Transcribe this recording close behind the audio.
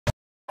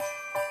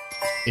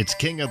It's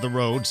King of the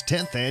Road's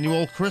 10th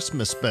annual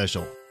Christmas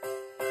special.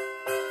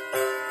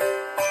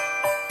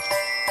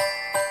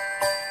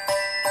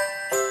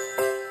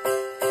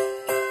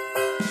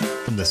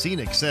 From the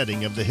scenic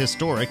setting of the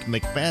historic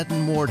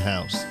McFaddin-Ward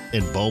house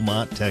in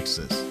Beaumont,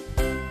 Texas.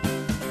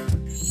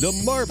 The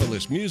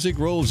marvelous music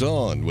rolls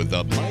on with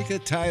the Micah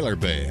Tyler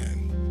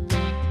Band.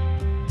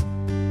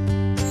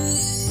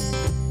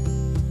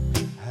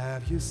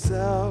 Have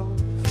yourself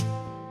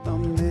a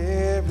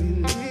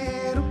merry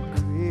little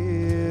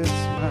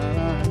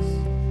Christmas.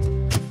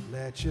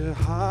 Let your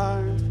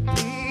heart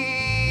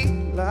be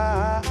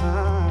light.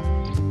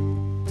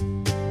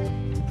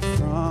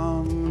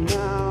 From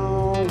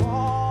now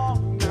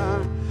on,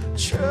 our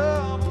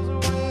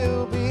troubles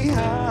will be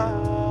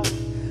out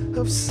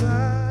of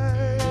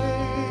sight.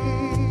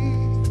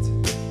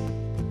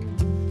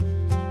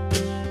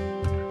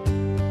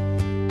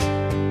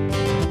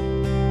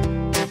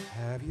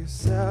 Have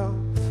yourself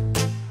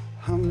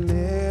a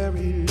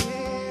merry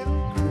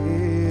little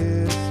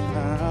Christmas.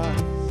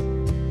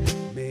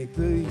 Make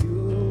the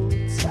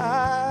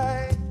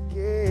Yuletide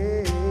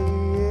gay.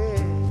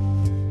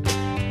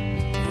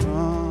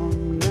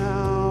 From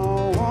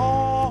now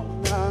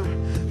on, our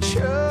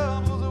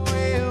troubles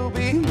will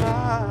be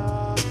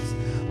miles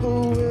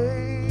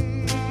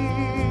away.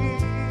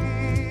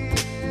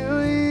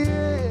 Oh,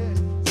 yes.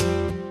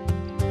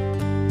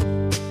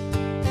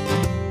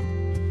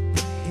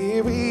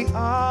 Here we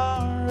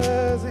are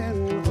as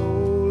in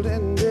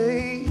olden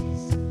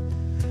days,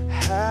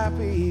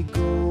 happy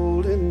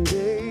golden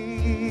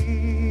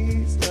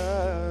days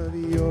of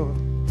yore.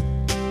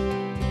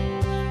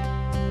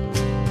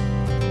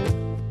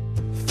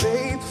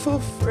 Faithful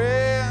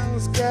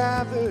friends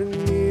gather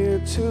near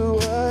to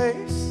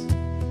us,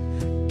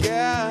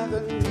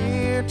 gather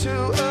near to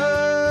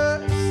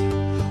us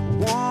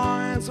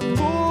once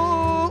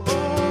more.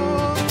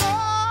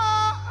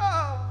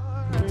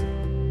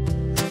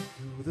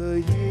 Through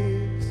the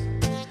years,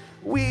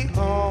 we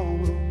all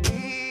will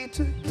be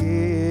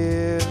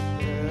together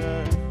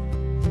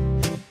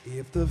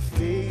if the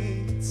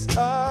fates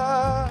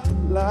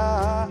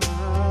allow.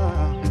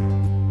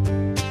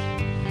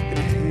 And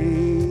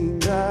hang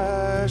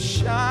the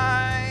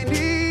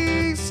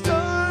shining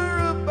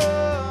star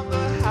above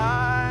the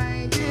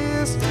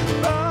highest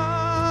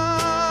bough.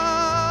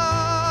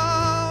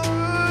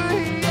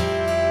 Yes.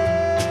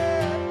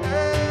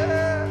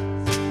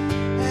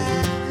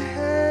 And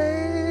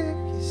have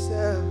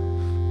yourself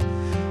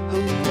a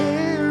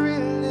merry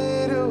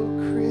little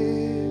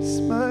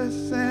Christmas,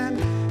 and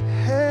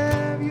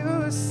have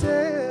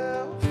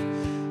yourself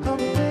a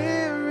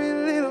merry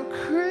little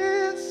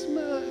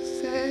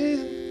Christmas,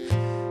 and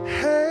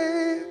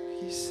have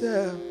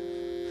yourself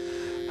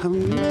a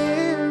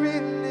merry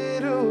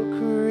little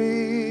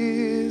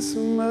Christmas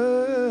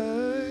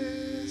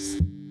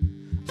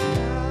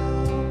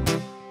now.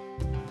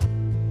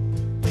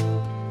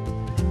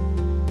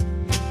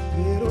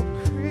 Little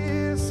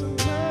Christmas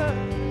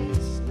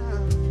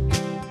now.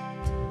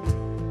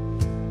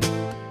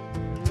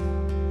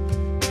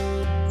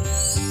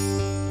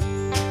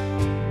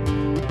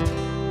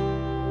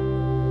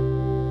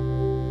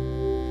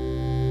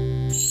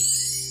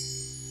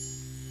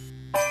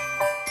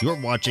 You're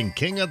watching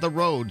King of the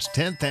Road's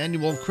 10th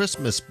annual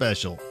Christmas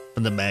special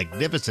from the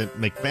magnificent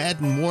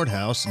McFaddin-Ward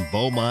house in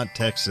Beaumont,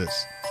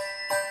 Texas.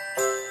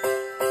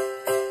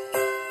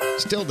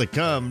 Still to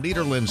come,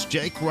 Nederland's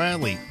Jake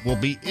Riley will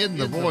be in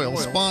the Royal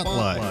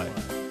Spotlight.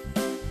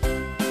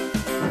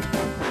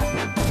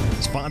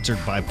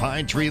 Sponsored by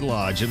Pine Tree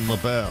Lodge in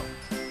LaBelle.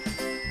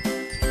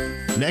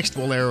 Next,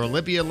 we'll air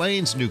Olivia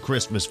Lane's new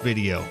Christmas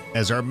video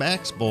as our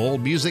Max Bowl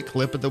music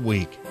clip of the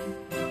week.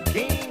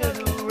 King of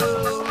the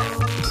road.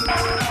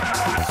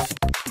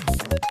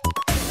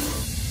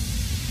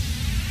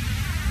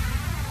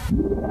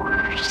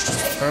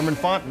 Herman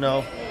Fontenot,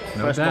 No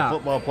professional doubt.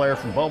 football player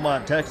from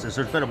Beaumont, Texas.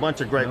 There's been a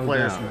bunch of great No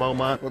players doubt. from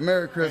Beaumont. Well,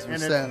 Merry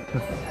Christmas, Santa.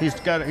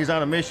 He's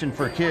on a mission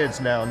for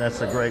kids now, and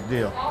that's a great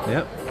deal.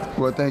 Yep.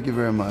 Well, thank you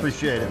very much.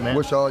 Appreciate it, man.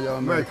 Wish all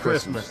y'all Merry Merry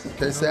Christmas.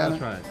 Christmas. Okay, Santa?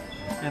 That's right.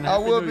 And I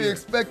Happy will New be Year.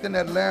 expecting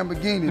that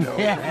Lamborghini, though.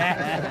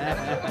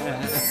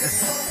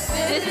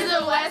 This is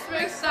the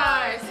Westbrook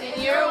Stars,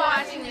 and you're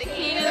watching the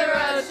King of the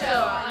Road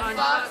show on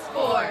Fox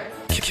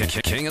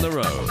Sports. King of the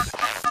Road.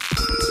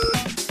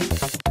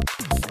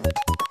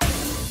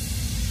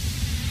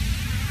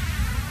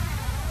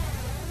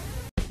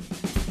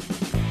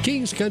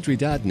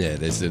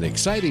 KingsCountry.net is an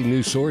exciting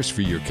new source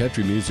for your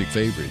country music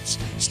favorites.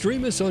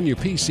 Stream us on your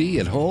PC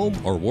at home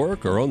or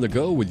work or on the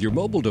go with your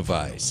mobile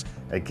device.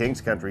 At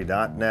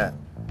KingsCountry.net.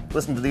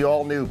 Listen to the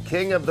all-new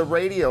King of the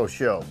Radio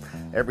show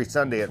every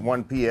Sunday at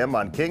 1 p.m.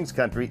 on Kings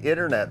Country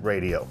Internet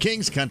Radio.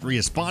 King's Country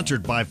is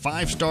sponsored by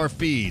 5 Star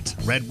Feeds,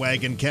 Red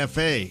Wagon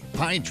Cafe,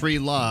 Pine Tree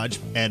Lodge,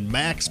 and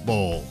Max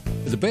Bowl.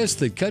 The best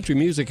that country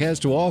music has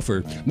to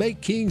offer,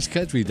 make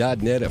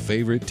KingsCountry.net a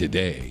favorite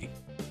today.